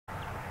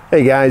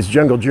Hey guys,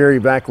 Jungle Jerry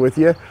back with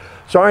you.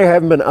 Sorry I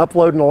haven't been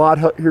uploading a lot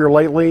here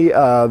lately.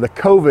 The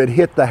COVID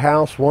hit the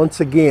house once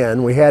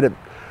again. We had it,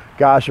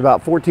 gosh,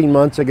 about 14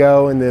 months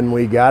ago, and then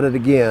we got it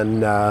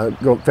again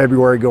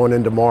February going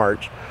into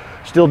March.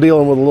 Still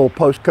dealing with a little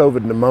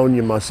post-COVID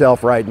pneumonia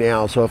myself right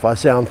now, so if I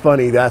sound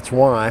funny, that's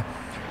why.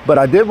 But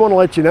I did want to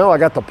let you know I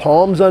got the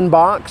palms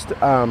unboxed.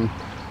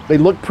 They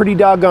look pretty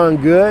doggone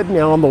good.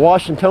 Now on the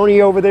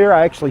Washingtonia over there,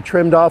 I actually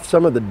trimmed off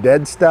some of the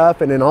dead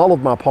stuff, and in all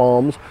of my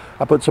palms,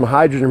 I put some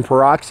hydrogen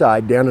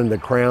peroxide down in the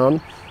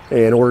crown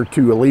in order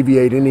to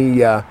alleviate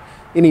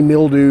any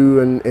mildew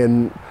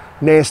and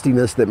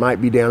nastiness that might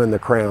be down in the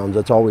crowns.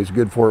 That's always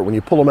good for it when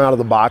you pull them out of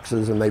the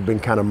boxes and they've been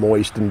kind of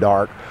moist and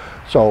dark.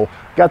 So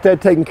got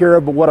that taken care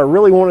of, but what I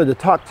really wanted to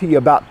talk to you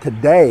about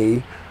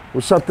today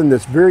was something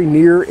that's very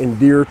near and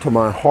dear to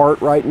my heart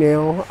right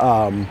now.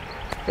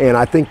 And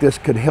I think this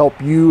could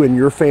help you and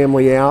your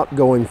family out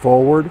going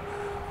forward.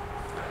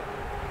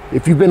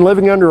 If you've been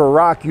living under a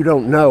rock, you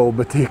don't know,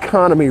 but the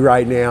economy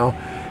right now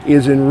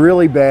is in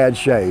really bad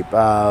shape.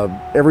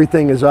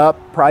 Everything is up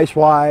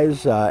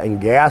price-wise, and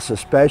gas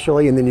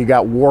especially, and then you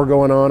got war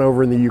going on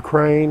over in the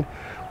Ukraine,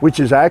 which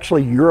is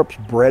actually Europe's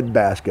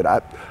breadbasket.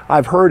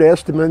 I've heard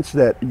estimates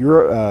that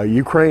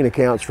Ukraine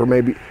accounts for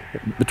maybe,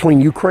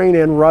 between Ukraine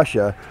and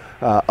Russia,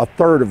 a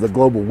third of the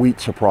global wheat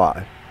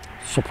supply.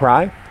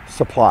 Supply.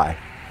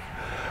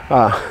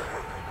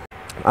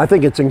 I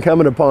think it's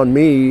incumbent upon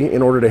me,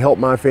 in order to help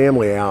my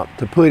family out,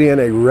 to put in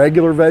a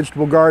regular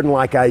vegetable garden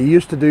like I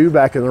used to do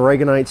back in the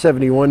Reaganite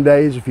 71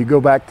 days. If you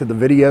go back to the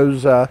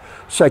videos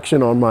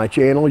section on my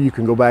channel, you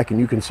can go back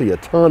and you can see a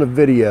ton of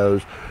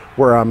videos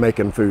where I'm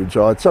making food.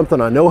 So it's something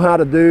I know how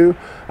to do.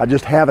 I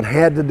just haven't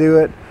had to do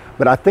it.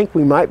 But I think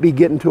we might be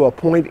getting to a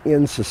point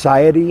in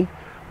society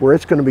where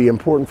it's going to be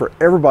important for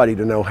everybody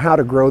to know how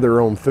to grow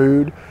their own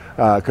food.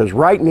 Because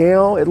right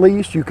now, at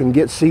least, you can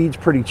get seeds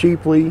pretty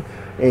cheaply.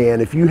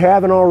 And if you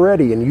haven't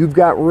already and you've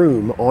got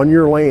room on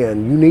your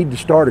land, you need to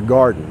start a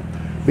garden.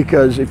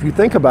 Because if you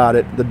think about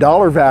it, the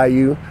dollar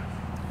value,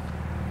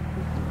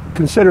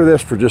 consider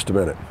this for just a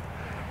minute.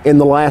 In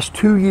the last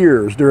 2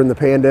 years during the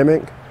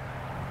pandemic,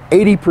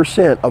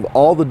 80% of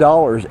all the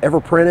dollars ever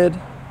printed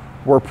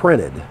were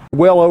printed.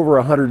 Well over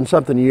 100 and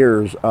something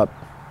years,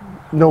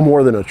 no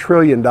more than $1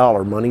 trillion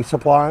money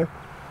supply.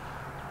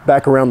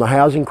 Back around the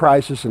housing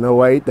crisis in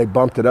 08, they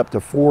bumped it up to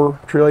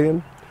 $4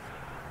 trillion.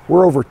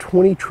 We're over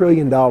 $20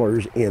 trillion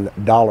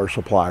in dollar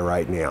supply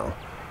right now.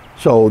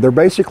 So they're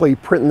basically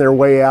printing their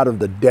way out of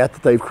the debt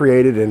that they've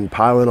created and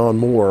piling on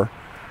more,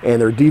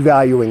 and they're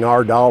devaluing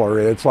our dollar.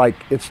 And it's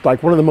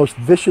like one of the most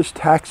vicious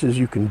taxes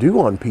you can do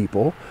on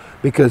people,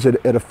 because it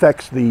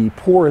affects the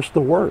poorest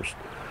the worst.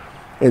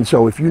 And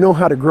so if you know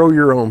how to grow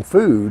your own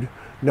food,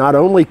 not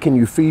only can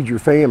you feed your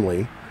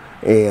family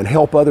and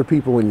help other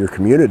people in your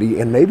community,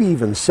 and maybe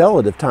even sell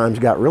it if times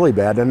got really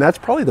bad. And that's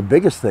probably the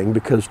biggest thing,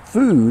 because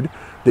food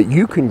that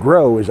you can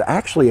grow is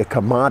actually a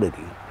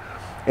commodity.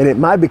 And it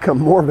might become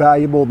more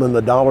valuable than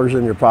the dollars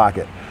in your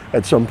pocket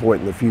at some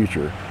point in the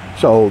future.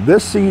 So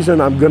this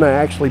season, I'm gonna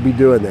actually be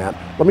doing that.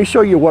 Let me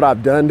show you what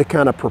I've done to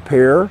kind of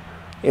prepare,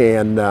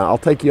 and I'll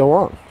take you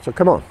along. So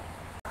come on.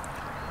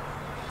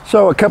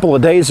 So a couple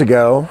of days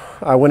ago,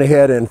 I went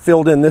ahead and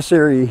filled in this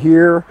area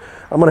here.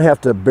 I'm gonna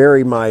have to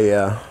bury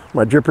my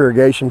my drip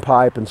irrigation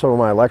pipe and some of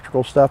my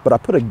electrical stuff, but I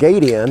put a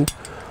gate in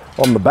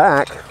on the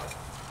back.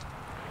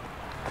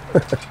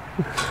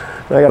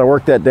 I got to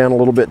work that down a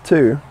little bit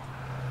too.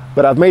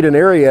 But I've made an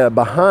area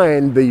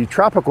behind the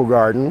tropical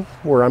garden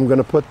where I'm going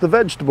to put the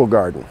vegetable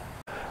garden.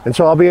 And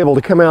so I'll be able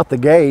to come out the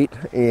gate,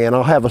 and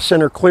I'll have a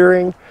center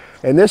clearing.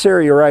 And this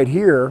area right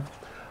here,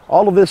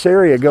 all of this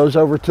area goes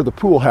over to the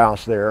pool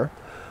house there.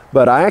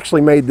 But I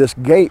actually made this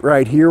gate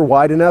right here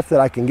wide enough that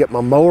I can get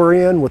my mower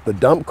in with the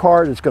dump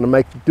cart. It's going to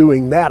make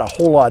doing that a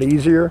whole lot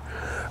easier.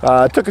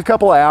 It took a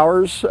couple of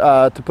hours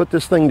to put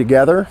this thing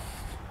together.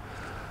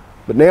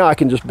 But now I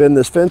can just bend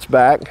this fence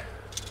back,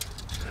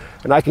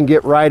 and I can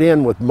get right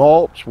in with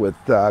mulch, with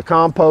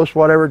compost,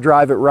 whatever,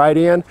 drive it right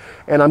in.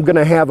 And I'm going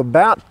to have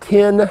about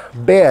 10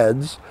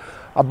 beds.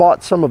 I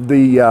bought some of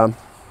the,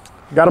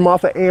 got them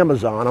off of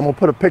Amazon. I'm going to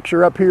put a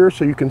picture up here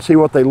so you can see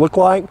what they look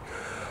like.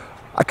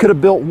 I could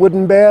have built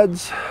wooden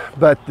beds,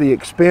 but the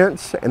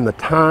expense and the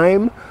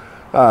time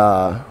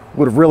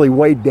would have really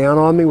weighed down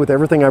on me with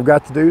everything I've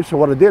got to do. So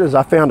what I did is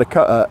I found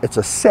it's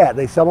a set.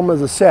 They sell them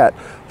as a set,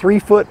 3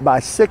 foot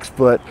by 6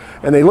 foot,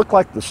 and they look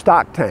like the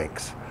stock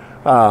tanks.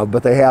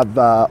 But they have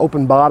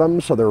open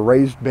bottoms, so they're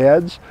raised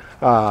beds.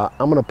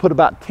 I'm going to put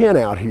about 10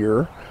 out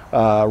here,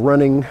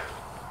 running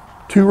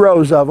 2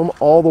 rows of them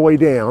all the way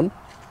down.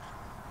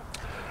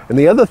 And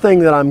the other thing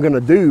that I'm going to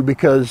do,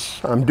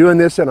 because I'm doing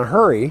this in a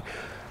hurry,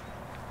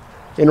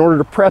 in order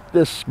to prep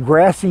this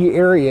grassy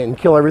area and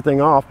kill everything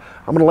off,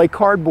 I'm going to lay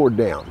cardboard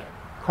down.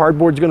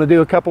 Cardboard's going to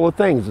do a couple of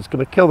things. It's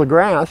going to kill the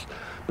grass,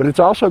 but it's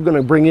also going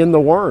to bring in the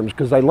worms,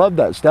 because they love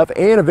that stuff,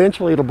 and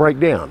eventually it'll break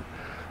down.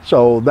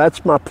 So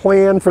that's my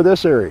plan for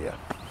this area.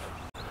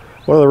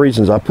 One of the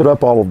reasons I put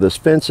up all of this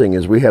fencing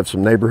is we have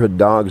some neighborhood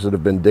dogs that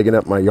have been digging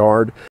up my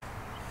yard.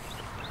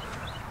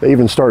 They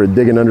even started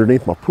digging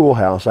underneath my pool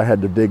house. I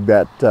had to dig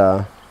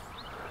that,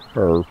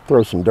 or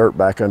throw some dirt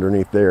back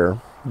underneath there,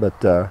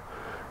 but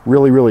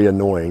really, really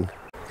annoying.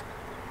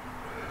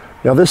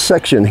 Now this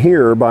section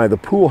here by the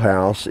pool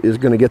house is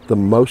going to get the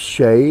most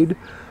shade.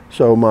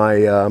 So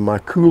my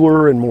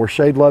cooler and more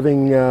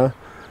shade-loving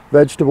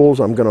vegetables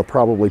I'm going to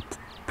probably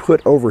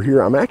put over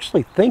here. I'm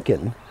actually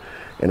thinking,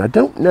 and I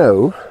don't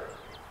know,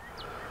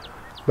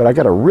 but I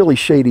got a really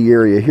shady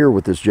area here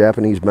with this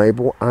Japanese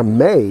maple. I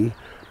may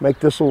make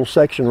this little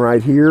section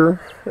right here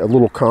a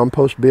little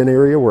compost bin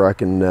area where I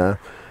can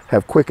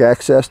have quick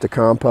access to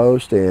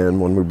compost,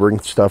 and when we bring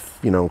stuff,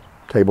 you know,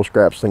 table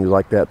scraps, things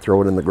like that,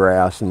 throw it in the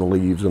grass and the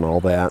leaves and all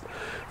that,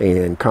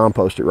 and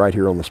compost it right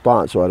here on the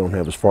spot so I don't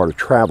have as far to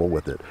travel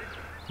with it.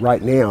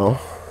 Right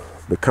now,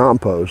 the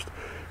compost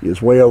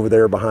is way over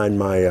there behind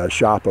my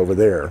shop over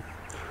there.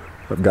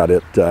 I've got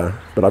it,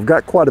 but I've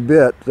got quite a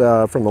bit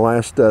from the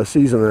last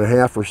season and a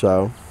half or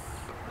so.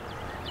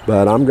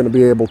 But I'm going to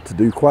be able to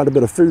do quite a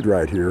bit of food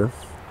right here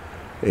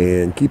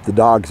and keep the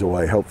dogs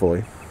away,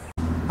 hopefully.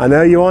 I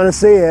know you want to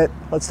see it.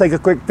 Let's take a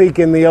quick peek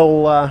in the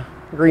old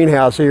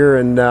greenhouse here,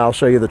 and I'll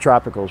show you the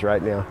tropicals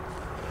right now.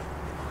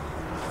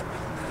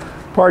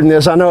 Pardon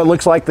this, I know it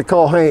looks like the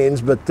Cole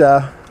Haynes, but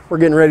we're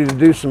getting ready to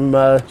do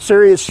some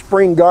serious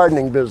spring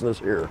gardening business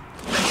here.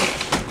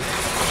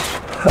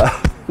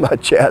 My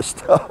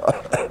chest.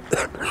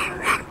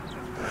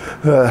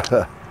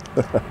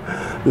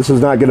 This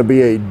is not going to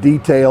be a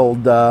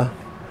detailed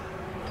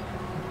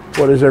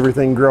what is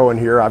everything growing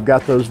here. I've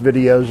got those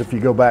videos. If you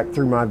go back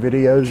through my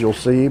videos, you'll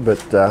see,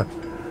 but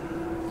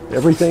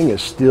everything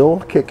is still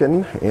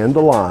kicking and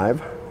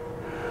alive.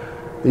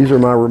 These are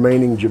my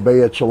remaining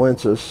Jabea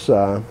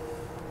chilensis,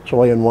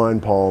 Chilean wine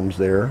palms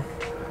there.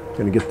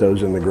 Going to get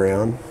those in the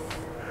ground.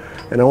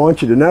 And I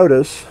want you to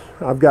notice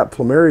I've got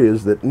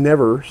plumerias that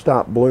never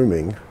stop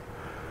blooming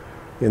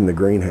in the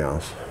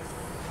greenhouse.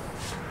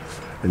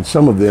 And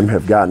some of them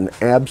have gotten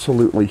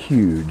absolutely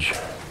huge.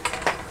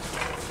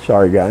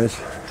 Sorry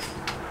guys.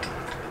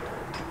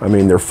 I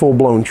mean, they're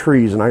full-blown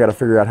trees, and I got to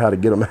figure out how to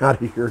get them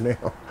out of here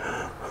now.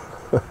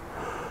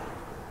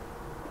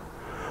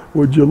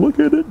 Would you look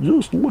at it?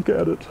 Just look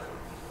at it.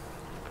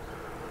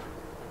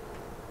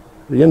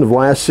 The end of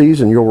last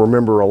season, you'll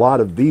remember a lot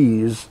of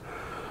these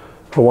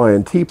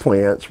Hawaiian tea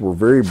plants were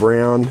very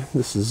brown.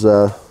 This is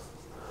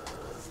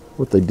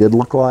what they did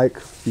look like.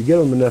 If you give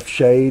them enough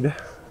shade,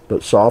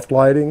 but soft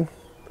lighting,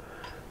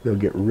 they'll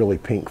get really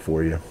pink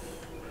for you.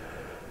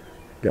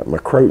 Got my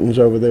crotons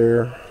over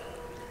there.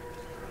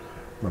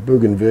 My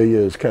bougainvillea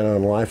is kind of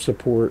on life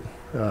support.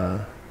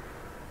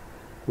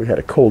 We had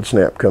a cold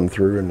snap come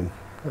through, and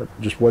it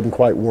just wasn't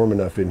quite warm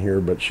enough in here,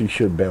 but she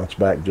should bounce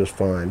back just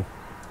fine.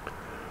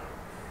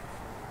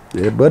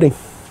 Yeah, buddy.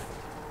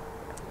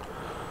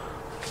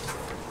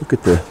 Look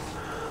at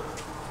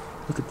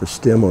the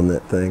stem on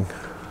that thing.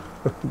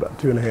 About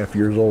 2.5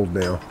 years old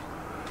now.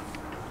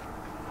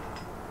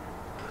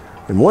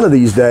 And one of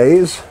these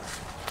days,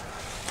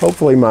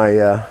 hopefully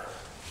my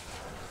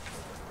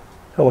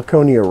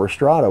Heliconia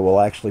rostrata will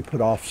actually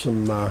put off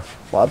some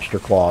lobster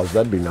claws.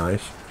 That'd be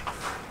nice.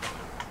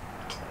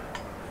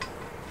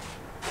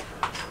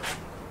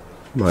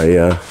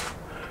 My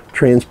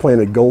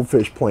transplanted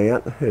goldfish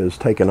plant has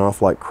taken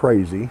off like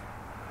crazy.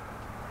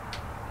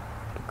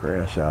 Get the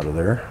grass out of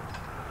there.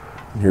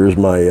 And here's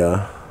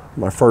my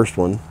my first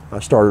one. I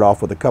started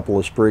off with a couple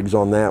of sprigs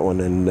on that one,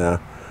 and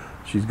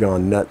she's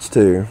gone nuts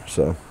too.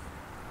 So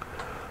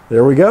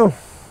there we go.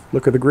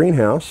 Look at the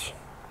greenhouse.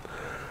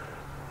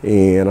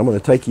 And I'm going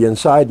to take you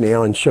inside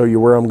now and show you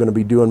where I'm going to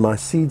be doing my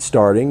seed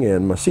starting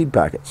and my seed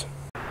packets.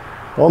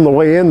 On the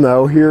way in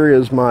though, here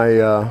is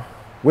my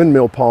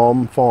windmill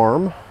palm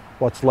farm,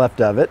 what's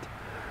left of it.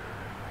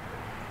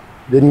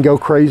 Didn't go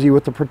crazy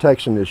with the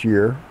protection this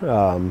year,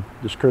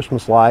 just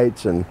Christmas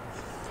lights, and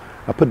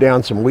I put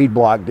down some weed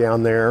block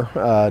down there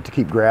to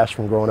keep grass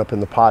from growing up in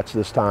the pots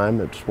this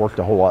time. It's worked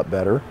a whole lot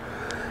better.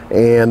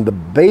 And the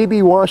baby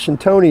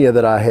Washingtonia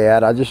that I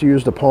had, I just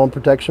used a palm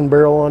protection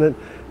barrel on it.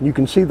 You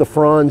can see the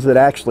fronds that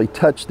actually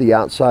touch the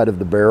outside of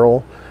the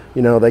barrel.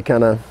 You know,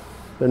 they're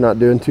not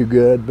doing too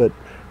good, but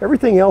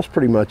everything else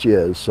pretty much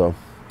is. So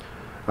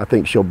I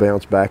think she'll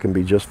bounce back and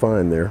be just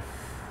fine there.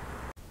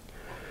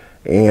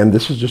 And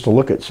this is just a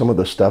look at some of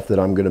the stuff that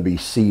I'm going to be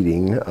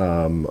seeding.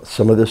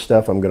 Some of this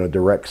stuff I'm going to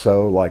direct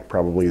sow, like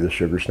probably the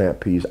sugar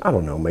snap peas. I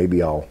don't know,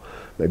 maybe I'll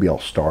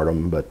start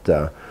them, but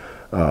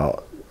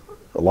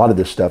a lot of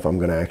this stuff I'm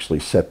going to actually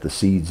set the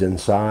seeds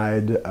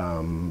inside.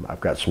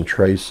 I've got some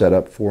trays set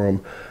up for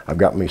them. I've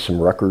got me some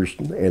Ruckers.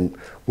 And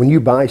when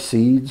you buy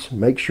seeds,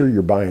 make sure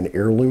you're buying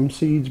heirloom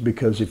seeds,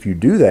 because if you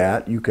do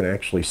that, you can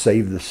actually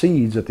save the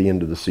seeds at the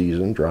end of the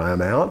season, dry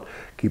them out,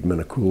 keep them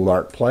in a cool,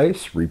 dark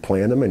place,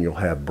 replant them, and you'll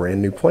have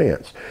brand new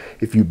plants.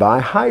 If you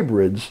buy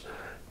hybrids,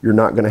 you're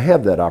not going to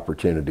have that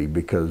opportunity,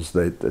 because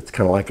it's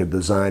kind of like a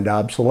designed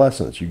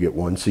obsolescence. You get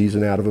one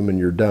season out of them and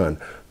you're done.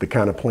 The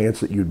kind of plants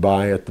that you'd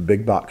buy at the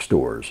big box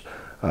stores,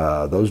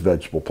 those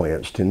vegetable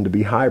plants tend to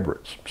be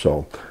hybrids.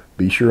 So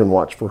be sure and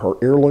watch for her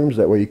heirlooms.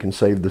 That way you can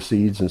save the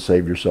seeds and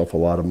save yourself a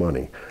lot of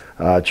money.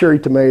 cherry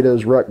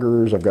tomatoes,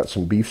 Rutgers, I've got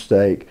some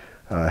beefsteak,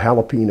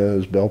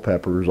 jalapenos, bell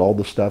peppers, all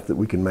the stuff that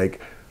we can make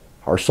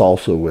our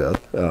salsa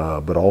with,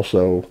 but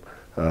also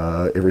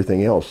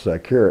everything else,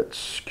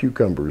 carrots,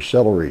 cucumbers,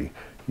 celery,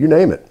 you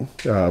name it.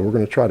 We're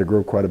going to try to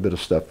grow quite a bit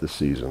of stuff this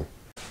season.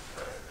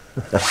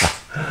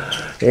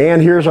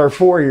 And here's our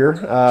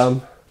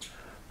foyer.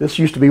 This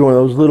used to be one of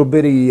those little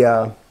bitty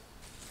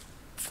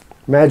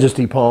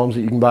Majesty palms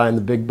that you can buy in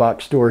the big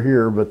box store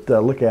here, but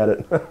look at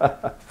it.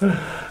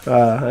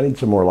 I need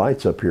some more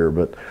lights up here,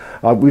 but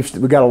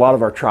we've got a lot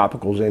of our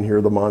tropicals in here.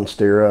 The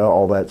Monstera,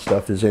 all that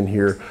stuff is in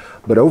here.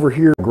 But over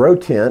here, grow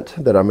tent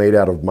that I made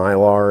out of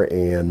mylar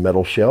and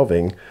metal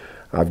shelving,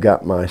 I've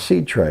got my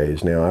seed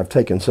trays. Now I've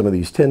taken some of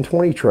these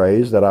 1020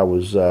 trays that I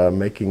was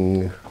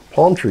making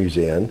palm trees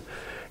in,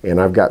 and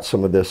I've got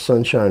some of this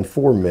Sunshine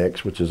 4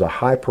 mix, which is a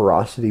high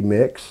porosity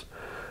mix.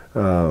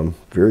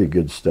 Very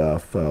good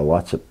stuff.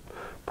 Lots of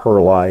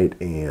perlite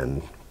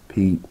and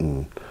peat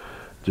and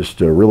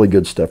just really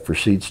good stuff for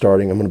seed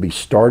starting. I'm going to be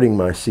starting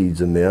my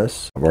seeds in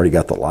this. I've already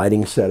got the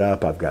lighting set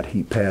up. I've got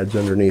heat pads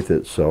underneath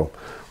it, so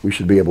we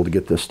should be able to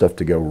get this stuff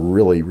to go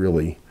really,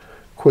 really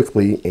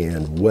quickly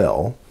and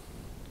well.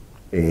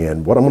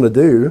 And what I'm going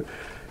to do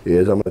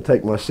is I'm going to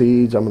take my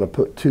seeds. I'm going to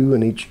put 2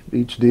 in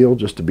each deal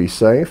just to be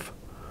safe.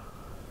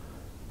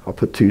 I'll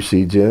put 2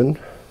 seeds in,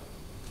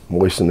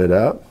 moisten it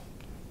up,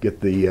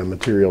 get the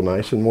material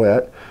nice and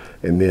wet,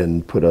 and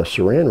then put a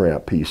saran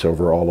wrap piece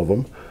over all of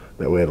them.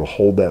 That way it'll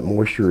hold that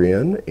moisture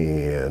in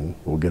and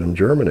we'll get them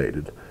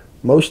germinated.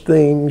 Most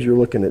things you're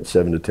looking at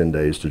 7 to 10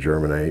 days to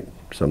germinate.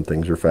 Some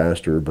things are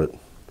faster, but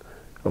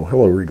oh,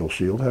 hello Regal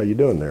Shield, how you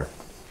doing there?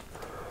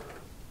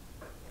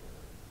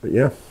 But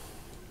yeah,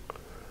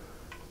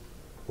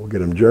 we'll get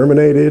them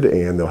germinated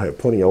and they'll have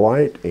plenty of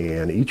light,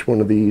 and each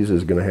one of these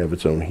is going to have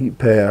its own heat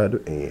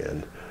pad,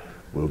 and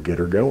we'll get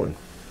her going.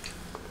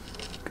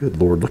 Good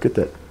Lord, look at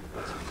that.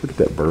 Look at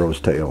that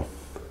burro's tail.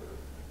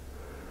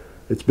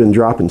 It's been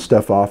dropping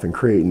stuff off and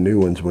creating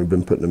new ones. We've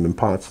been putting them in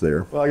pots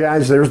there. Well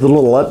guys, there's the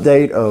little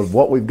update of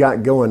what we've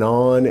got going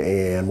on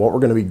and what we're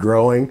going to be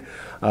growing.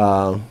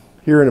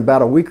 Here in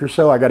about a week or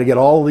so, I got to get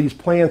all these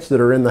plants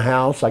that are in the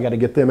house. I got to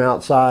get them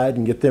outside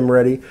and get them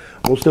ready.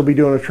 We'll still be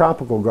doing a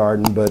tropical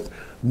garden, but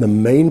the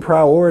main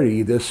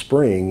priority this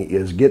spring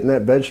is getting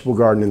that vegetable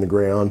garden in the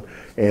ground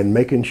and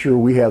making sure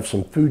we have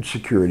some food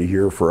security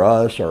here for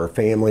us, our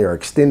family, our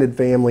extended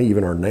family,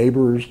 even our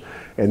neighbors.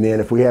 And then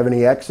if we have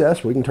any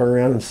excess, we can turn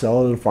around and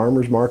sell it at a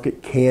farmer's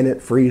market, can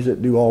it, freeze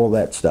it, do all of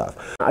that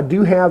stuff. I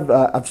do have,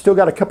 I've still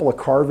got a couple of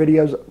car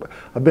videos.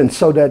 I've been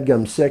so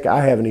dadgum sick,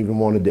 I haven't even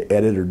wanted to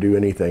edit or do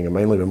anything. I've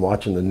mainly been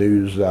watching the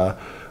news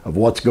of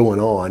what's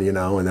going on, you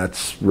know, and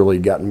that's really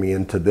gotten me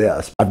into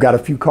this. I've got a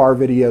few car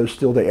videos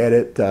still to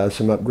edit,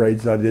 some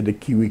upgrades that I did to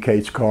Kiwi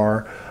Kate's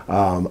car.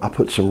 I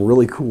put some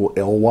really cool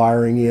L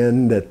wiring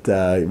in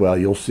that, well,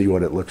 you'll see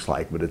what it looks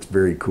like, but it's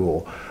very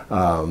cool,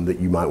 that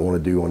you might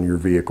want to do on your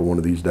vehicle one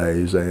of these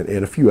days,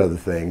 and a few other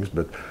things.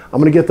 But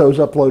I'm going to get those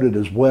uploaded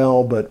as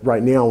well, but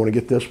right now I want to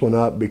get this one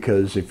up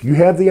because if you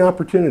have the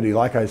opportunity,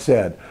 like I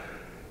said,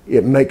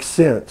 it makes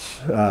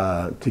sense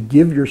to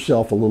give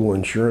yourself a little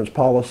insurance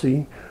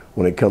policy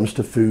when it comes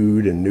to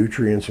food and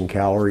nutrients and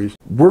calories.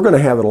 We're going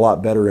to have it a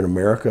lot better in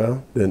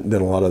America than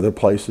a lot of other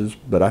places,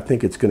 but I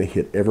think it's going to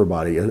hit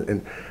everybody.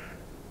 And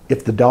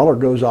if the dollar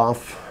goes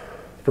off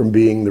from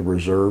being the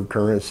reserve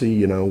currency,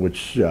 you know,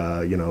 which,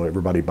 you know,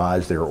 everybody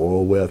buys their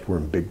oil with, we're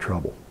in big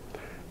trouble.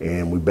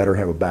 And we better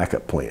have a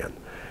backup plan.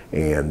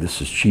 And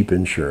this is cheap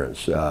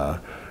insurance.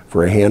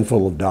 For a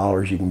handful of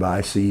dollars, you can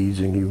buy seeds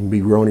and you can be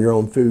growing your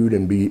own food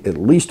and be at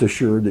least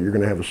assured that you're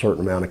going to have a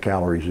certain amount of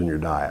calories in your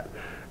diet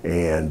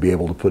and be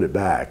able to put it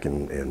back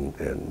and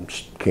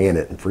can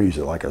it and freeze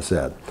it, like I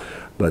said.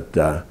 But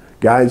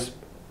guys,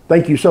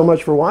 thank you so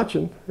much for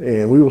watching,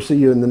 and we will see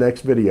you in the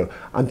next video.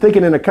 I'm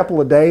thinking in a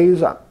couple of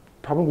days,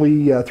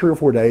 probably 3 or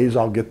 4 days,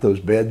 I'll get those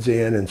beds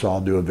in, and so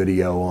I'll do a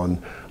video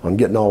on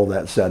getting all of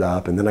that set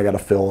up, and then I got to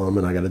fill them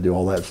and I got to do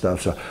all that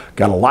stuff, so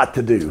got a lot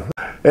to do.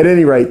 At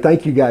any rate,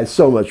 thank you guys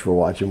so much for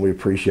watching. We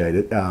appreciate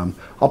it.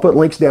 I'll put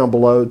links down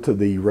below to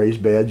the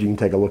raised beds. You can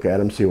take a look at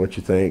them, see what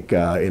you think,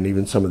 and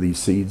even some of these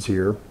seeds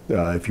here.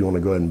 If you want to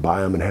go ahead and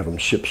buy them and have them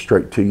shipped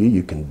straight to you,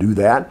 you can do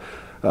that,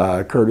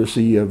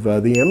 courtesy of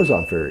the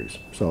Amazon fairies.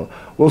 So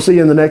we'll see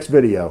you in the next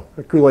video.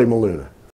 Okule Maluna.